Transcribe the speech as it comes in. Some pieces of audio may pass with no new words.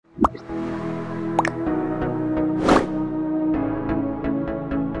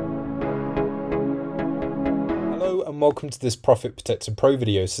and welcome to this Profit Protector Pro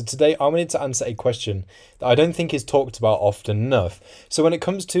video. So today I wanted to answer a question that I don't think is talked about often enough. So when it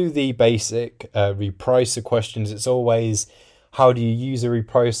comes to the basic repricer questions, it's always, how do you use a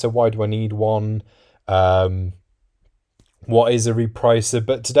repricer? Why do I need one? What is a repricer?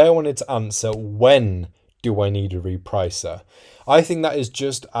 But today I wanted to answer, when do I need a repricer? I think that is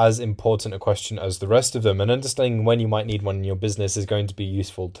just as important a question as the rest of them, and understanding when you might need one in your business is going to be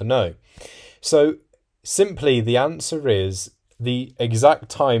useful to know. So simply the answer is, the exact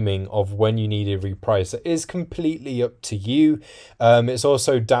timing of when you need a repricer is completely up to you. It's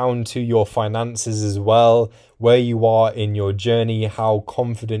also down to your finances as well, where you are in your journey, how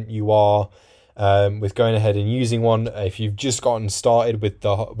confident you are with going ahead and using one. If you've just gotten started with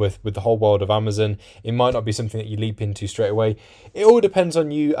the whole world of Amazon, it might not be something that you leap into straight away. It all depends on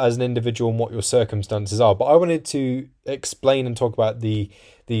you as an individual and what your circumstances are. But I wanted to explain and talk about the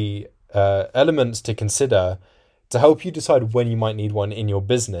elements to consider to help you decide when you might need one in your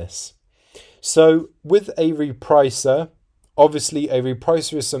business. So with a repricer, obviously a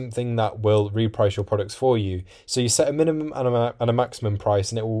repricer is something that will reprice your products for you. So you set a minimum and a maximum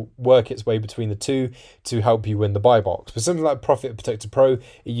price, and it will work its way between the two to help you win the buy box. But something like Profit Protector Pro, it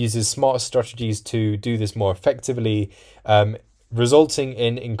uses smarter strategies to do this more effectively, resulting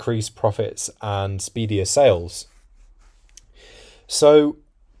in increased profits and speedier sales. So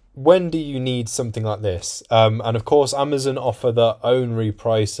when do you need something like this? And of course, Amazon offer their own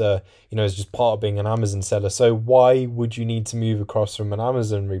repricer, as just part of being an Amazon seller. So why would you need to move across from an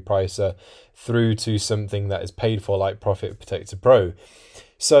Amazon repricer through to something that is paid for like Profit Protector Pro?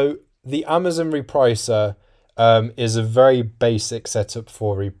 So the Amazon repricer is a very basic setup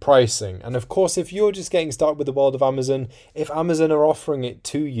for repricing. And of course, if you're just getting started with the world of Amazon, if Amazon are offering it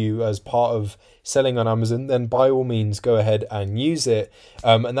to you as part of selling on Amazon, then by all means go ahead and use it.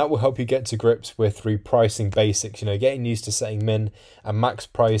 And that will help you get to grips with repricing basics, getting used to setting min and max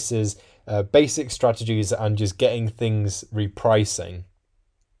prices, basic strategies, and just getting things repricing.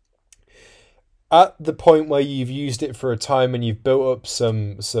 At the point where you've used it for a time and you've built up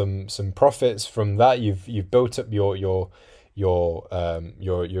some profits from that, you've built up your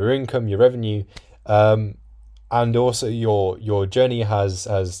income, your revenue, and also your journey has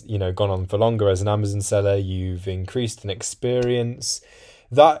gone on for longer as an Amazon seller. You've increased in experience.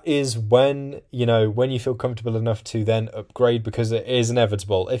 That is when you feel comfortable enough to then upgrade, because it is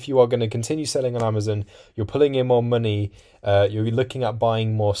inevitable. If you are going to continue selling on Amazon, you're pulling in more money, you're looking at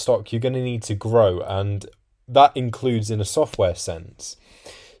buying more stock, you're going to need to grow, and that includes in a software sense.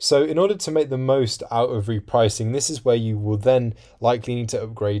 So in order to make the most out of repricing, this is where you will then likely need to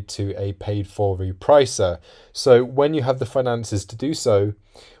upgrade to a paid for repricer. So when you have the finances to do so,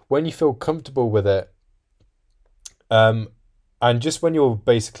 when you feel comfortable with it, and just when you're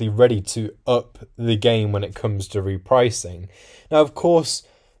basically ready to up the game when it comes to repricing. Now, of course,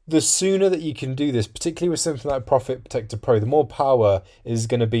 the sooner that you can do this, particularly with something like Profit Protector Pro, the more power is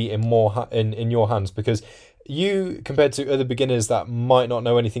going to be in your hands, because you, compared to other beginners that might not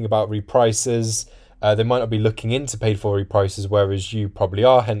know anything about repricers, they might not be looking into paid for repricers, whereas you probably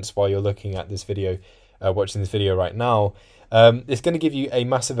are, hence why you're looking at this video, watching this video right now. It's going to give you a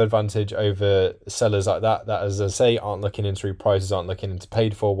massive advantage over sellers like that, as I say, aren't looking into reprices, aren't looking into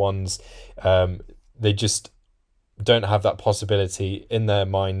paid for ones. They just don't have that possibility in their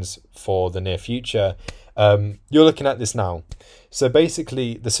minds for the near future. You're looking at this now. So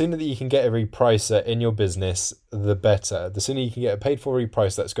basically, the sooner that you can get a repricer in your business, the better. The sooner you can get a paid for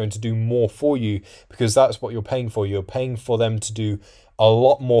reprice that's going to do more for you, because that's what you're paying for. You're paying for them to do a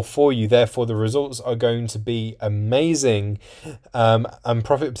lot more for you. Therefore, the results are going to be amazing. And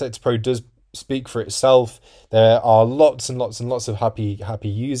Profit Protector Pro does speak for itself. There are lots and lots and lots of happy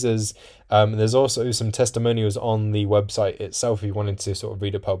users. There's also some testimonials on the website itself if you wanted to sort of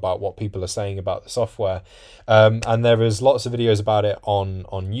read up about what people are saying about the software. And there is lots of videos about it on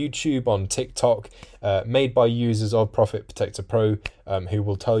YouTube, on TikTok, made by users of Profit Protector Pro, who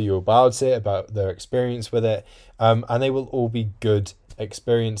will tell you about it, about their experience with it, and they will all be good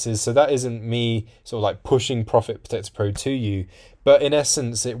experiences. So that isn't me sort of like pushing Profit Protector Pro to you, but in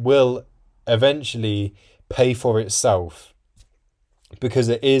essence it will eventually pay for itself, because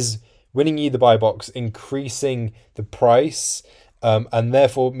it is winning you the buy box, increasing the price, and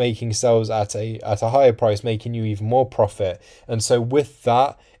therefore making sales at a higher price, making you even more profit. And so with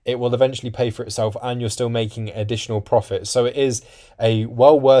that, it will eventually pay for itself, and you're still making additional profit. So it is a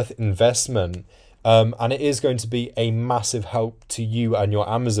well worth investment. And it is going to be a massive help to you and your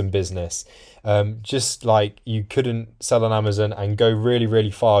Amazon business. Just like you couldn't sell on Amazon and go really,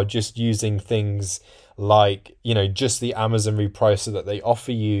 really far just using things like, you know, just the Amazon repricer that they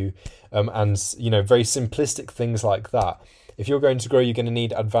offer you, and, you know, very simplistic things like that. If you're going to grow, you're going to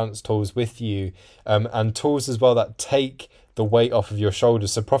need advanced tools with you, and tools as well that take the weight off of your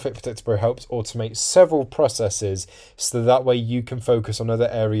shoulders. So Profit Protector Pro helps automate several processes so that way you can focus on other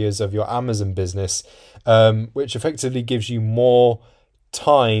areas of your Amazon business, which effectively gives you more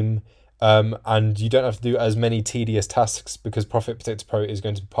time, and you don't have to do as many tedious tasks, because Profit Protector Pro is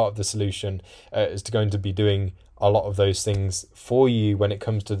going to be part of the solution. It's going to be doing a lot of those things for you when it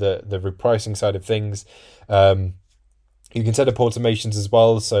comes to the repricing side of things. You can set up automations as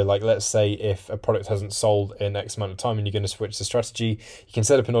well. So like, let's say if a product hasn't sold in X amount of time and you're going to switch the strategy, you can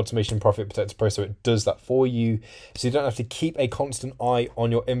set up an automation in Profit Protector Pro so it does that for you. So you don't have to keep a constant eye on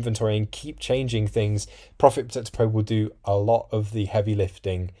your inventory and keep changing things. Profit Protector Pro will do a lot of the heavy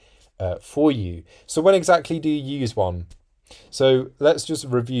lifting for you. So when exactly do you use one? So let's just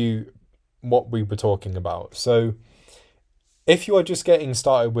review what we were talking about. So if you are just getting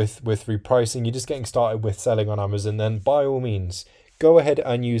started with repricing, you're just getting started with selling on Amazon, then by all means, go ahead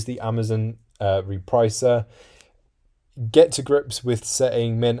and use the Amazon repricer. Get to grips with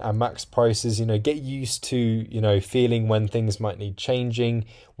setting min and max prices, you know, get used to, you know, feeling when things might need changing,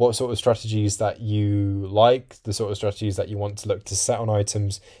 what sort of strategies that you like, the sort of strategies that you want to look to set on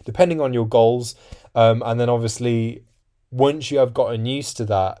items, depending on your goals. And then obviously, once you have gotten used to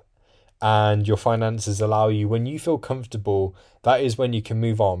that, and your finances allow you, when you feel comfortable, that is when you can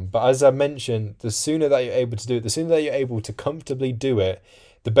move on. But as I mentioned, the sooner that you're able to do it, the sooner that you're able to comfortably do it,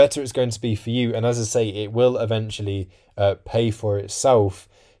 the better it's going to be for you. And as I say, it will eventually pay for itself.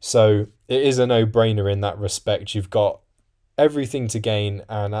 So it is a no-brainer in that respect. You've got everything to gain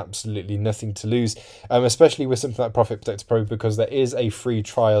and absolutely nothing to lose, especially with something like Profit Protector Pro, because there is a free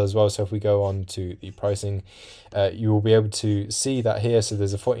trial as well. So if we go on to the pricing, you will be able to see that here. So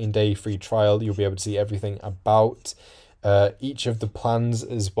there's a 14-day free trial. You'll be able to see everything about each of the plans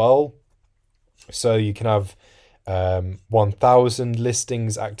as well. So you can have 1,000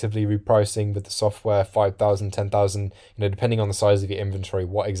 listings actively repricing with the software, 5,000, 10,000, you know, depending on the size of your inventory,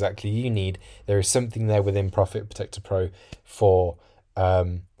 what exactly you need. There is something there within Profit Protector Pro for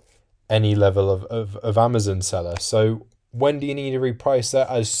any level of Amazon seller. So when do you need a repricer?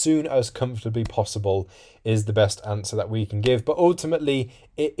 As soon as comfortably possible is the best answer that we can give. But ultimately,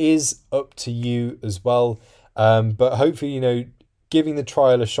 it is up to you as well. But hopefully, you know, giving the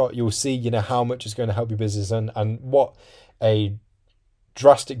trial a shot, you'll see, you know, how much it's going to help your business, and what a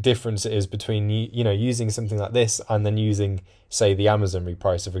drastic difference it is between, you know, using something like this and then using, say, the Amazon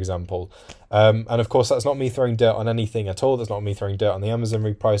repricer, for example. And of course, that's not me throwing dirt on anything at all. That's not me throwing dirt on the Amazon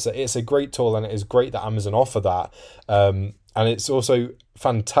repricer. It's a great tool, and it is great that Amazon offer that. And it's also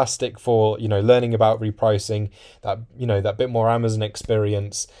fantastic for, you know, learning about repricing, that, you know, that bit more Amazon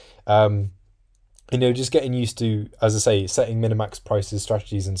experience. You know, just getting used to, as I say, setting minimax prices,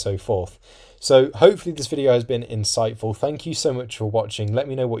 strategies, and so forth. So hopefully this video has been insightful. Thank you so much for watching. Let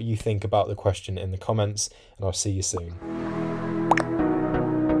me know what you think about the question in the comments, and I'll see you soon.